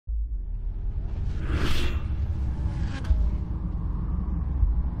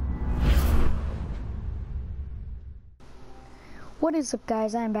What is up,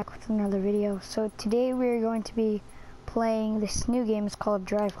 guys? I'm back with another video. So today we're going to be playing this new game. It's called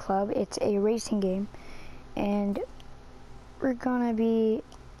Driveclub. It's a racing game, and we're gonna be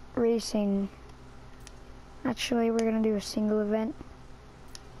racing. Actually, we're gonna do a single event,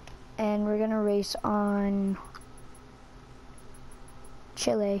 and we're gonna race on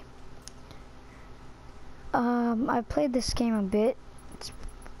Chile. I've played this game a bit.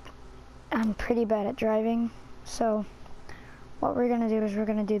 I'm pretty bad at driving, so what we're gonna do is we're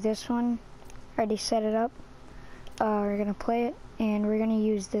gonna do this one. Already set it up. We're gonna play it, and we're gonna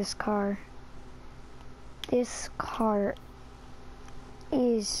use this car. This car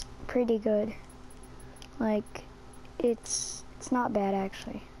is pretty good. Like, it's not bad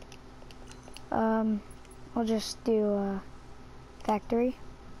actually. I'll just do factory,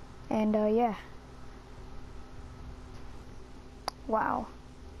 and yeah. Wow.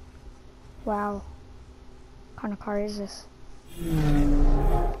 What kind of car is this?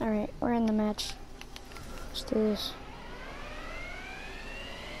 Alright, we're in the match. Let's do this.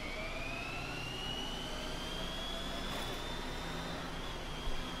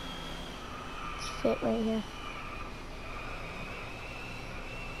 Let's fit right here.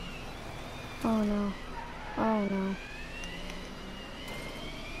 Oh no. Oh no.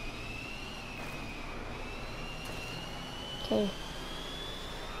 Okay.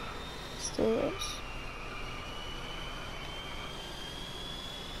 Let's do this.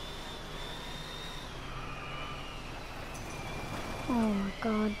 Oh my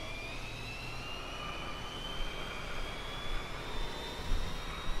god.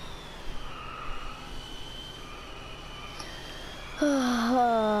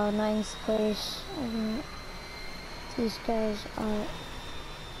 Oh, ninth place. These guys are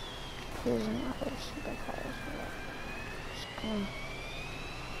using other supercars. Just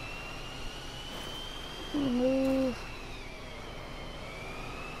gonna move.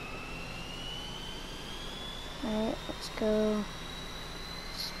 Alright, let's go.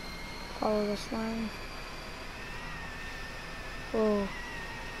 Follow this line. Whoa.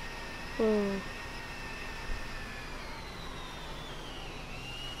 Whoa.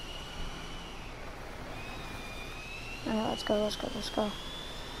 Alright, let's go. Is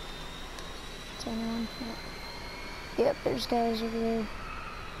anyone? Yep, there's guys over there.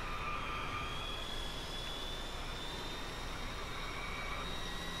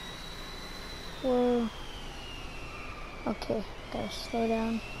 Whoa. Okay, gotta slow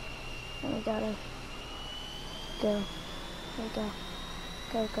down. And we gotta go. There we go.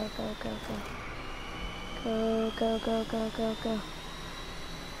 Go. Go.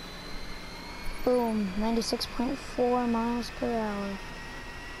 Boom. 96.4 miles per hour.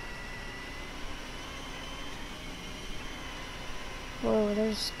 Whoa,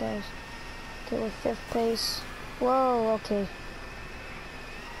 there's guys. Okay, we're 5th place. Whoa, okay.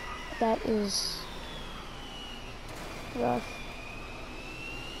 That is rough.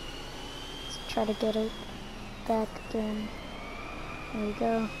 Try to get it back again. There we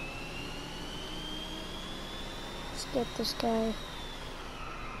go. Let's get this guy.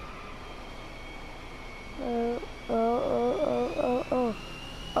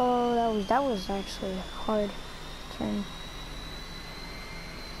 Oh, that was actually a hard turn.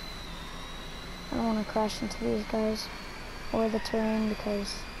 I don't want to crash into these guys or the terrain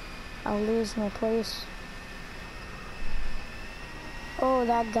because I'll lose my place. Oh,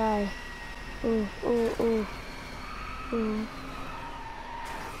 that guy. Ooh.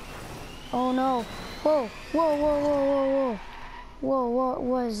 Oh no. Whoa, what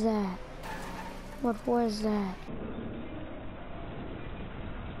was that? What was that?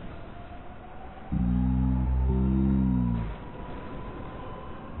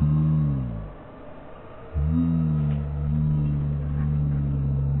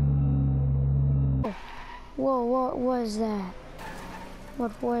 Whoa, what was that?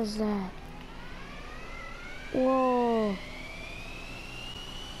 What was that? Whoa.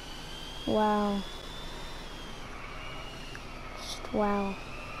 Wow. Just wow.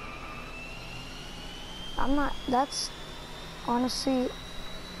 That's honestly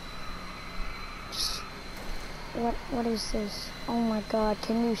just, what is this? Oh my god,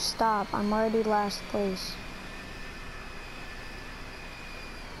 can you stop? I'm already last place.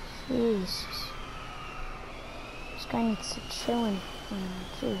 Jesus. This guy needs to chillin'. Oh,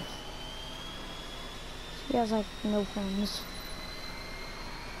 jeez. He has like no friends.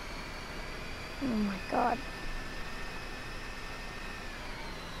 Oh my god.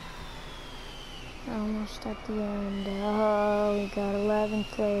 Almost at the end. Oh, we got 11th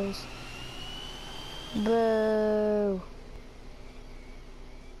place. Boo.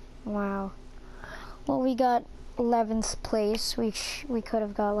 Wow. Well, we got 11th place. We could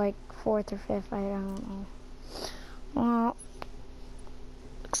have got like 4th or 5th. I don't know. Well,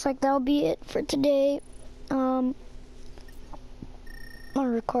 looks like that'll be it for today. I'll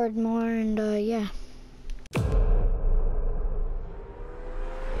record more and yeah.